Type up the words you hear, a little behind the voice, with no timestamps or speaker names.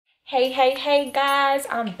Hey guys,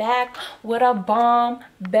 I'm back with a bomb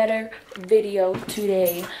better video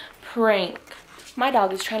today. Prank. My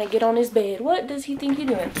dog is trying to get on his bed. What does he think he's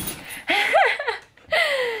doing?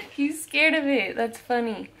 He's scared of it. That's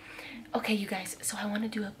funny. Okay, you guys, so I want to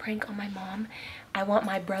do a prank on my mom. I want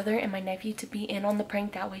my brother and my nephew to be in on the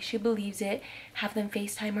prank. That way she believes it. Have them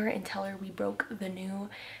FaceTime her and tell her we broke the new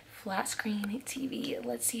flat screen TV.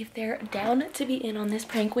 Let's see if they're down to be in on this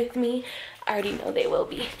prank with me. I already know they will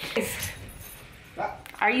be.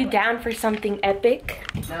 Are you down for something epic?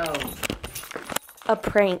 No. A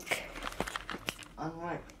prank. On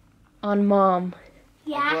what? On mom.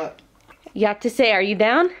 Yeah. What? You have to say, are you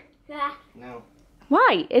down? Yeah. No.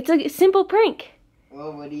 Why? It's a simple prank.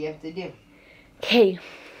 Well, what do you have to do? Okay.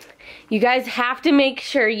 You guys have to make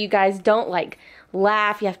sure you guys don't like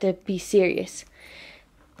laugh. You have to be serious.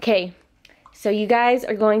 Okay. So you guys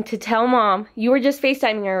are going to tell mom. You were just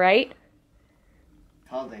FaceTiming her, right?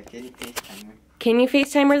 Told her, didn't FaceTime her. Can you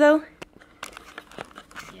FaceTime her though?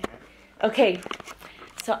 Yeah. Okay.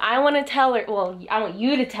 So I want to tell her, well, I want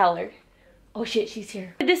you to tell her. Oh shit, she's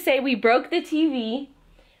here. Just say we broke the TV,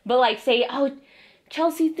 but like say, oh,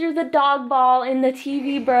 Chelsea threw the dog ball and the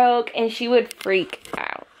TV broke, and she would freak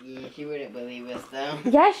out. Yeah, she wouldn't believe us though.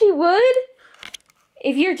 Yeah, she would.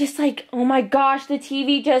 If you're just like, oh my gosh, the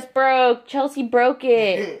TV just broke. Chelsea broke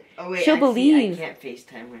it. Oh wait, She'll believe. I can't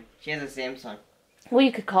FaceTime her. She has a Samsung. Well,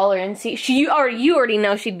 you could call her and see. You already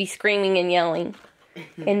know she'd be screaming and yelling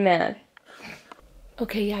and mad.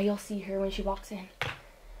 Okay, yeah, you'll see her when she walks in.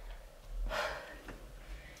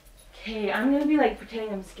 Okay, I'm gonna be like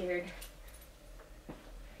pretending I'm scared.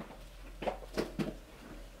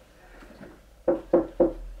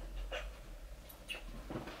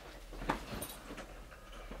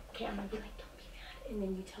 Okay, I'm gonna be like, don't be mad, and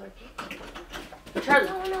then you tell her.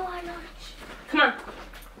 Charlie. No, I'm not. Come on.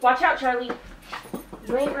 Watch out, Charlie.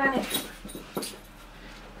 You ain't running.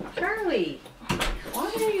 Charlie,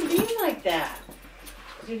 why are you being like that?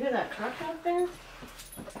 Did you hear that truck out there?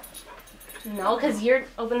 No, because you're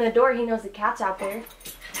open the door. He knows the cat's out there.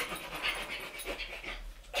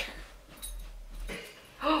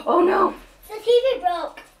 Oh no. The TV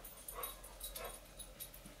broke.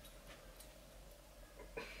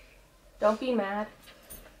 Don't be mad.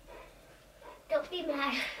 Don't be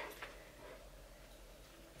mad.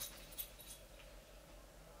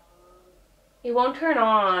 It won't turn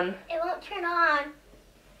on. It won't turn on.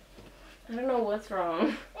 I don't know what's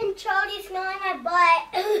wrong. And Charlie's smelling my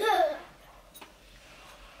butt.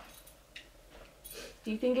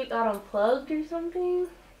 Do you think it got unplugged or something?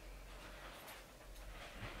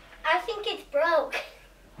 I think it's broke.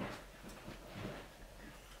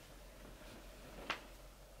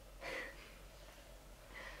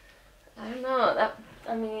 I don't know.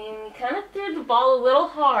 I mean, you kind of threw the ball a little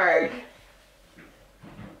hard.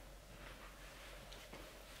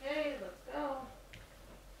 Okay, let's go.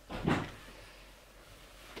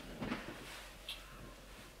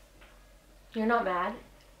 You're not mad?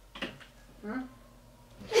 Hmm?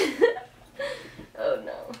 Oh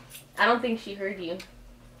no. I don't think she heard you.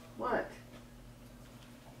 What?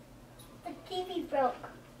 The TV broke.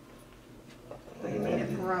 What do you mean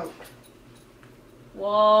it broke?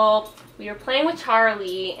 Well, we were playing with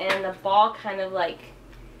Charlie and the ball kind of like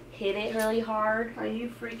hit it really hard. Are you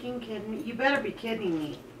freaking kidding me? You better be kidding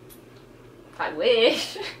me. I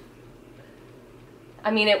wish.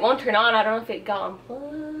 I mean, it won't turn on. I don't know if it got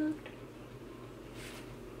unplugged.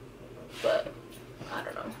 But, I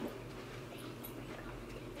don't know.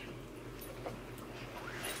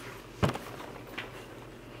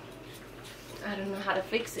 I don't know how to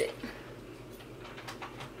fix it.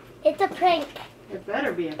 It's a prank. It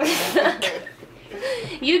better be a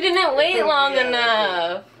You didn't wait long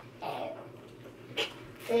enough.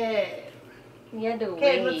 You had to wait.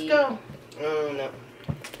 Okay, let's go. Oh no.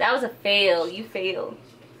 That was a fail. You failed.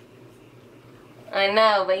 I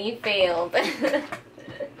know, but you failed.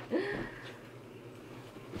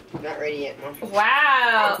 Not ready yet, Mom.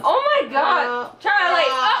 Wow. Oh my god.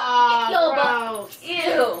 Charlie.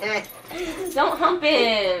 Ew. Ew. Don't hump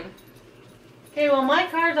him. Okay, well my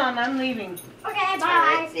car's on. I'm leaving. Okay,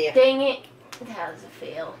 bye. Alright, see ya. Dang it. That was a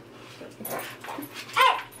fail.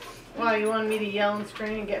 Hey. Well, you want me to yell and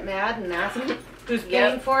scream and get mad and ask who's Yep.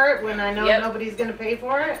 paying for it when I know Yep. nobody's going to pay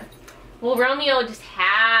for it? Well, Romeo just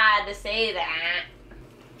had to say that.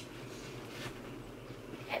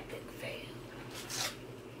 Epic fail.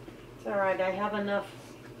 It's alright, I have enough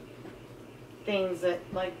things that,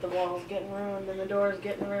 like, the wall's getting ruined and the door's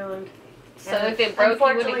getting ruined. So And if it broke, you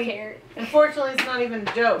wouldn't unfortunately- care. Unfortunately, it's not even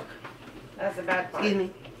a joke. That's the bad part. Excuse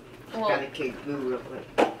me. Well, Gotta kick Boo real quick.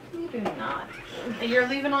 You do not. And you're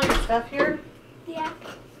leaving all your stuff here? Yeah.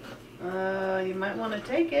 You might want to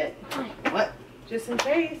take it. What? Just in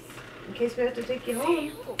case. In case we have to take you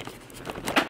home.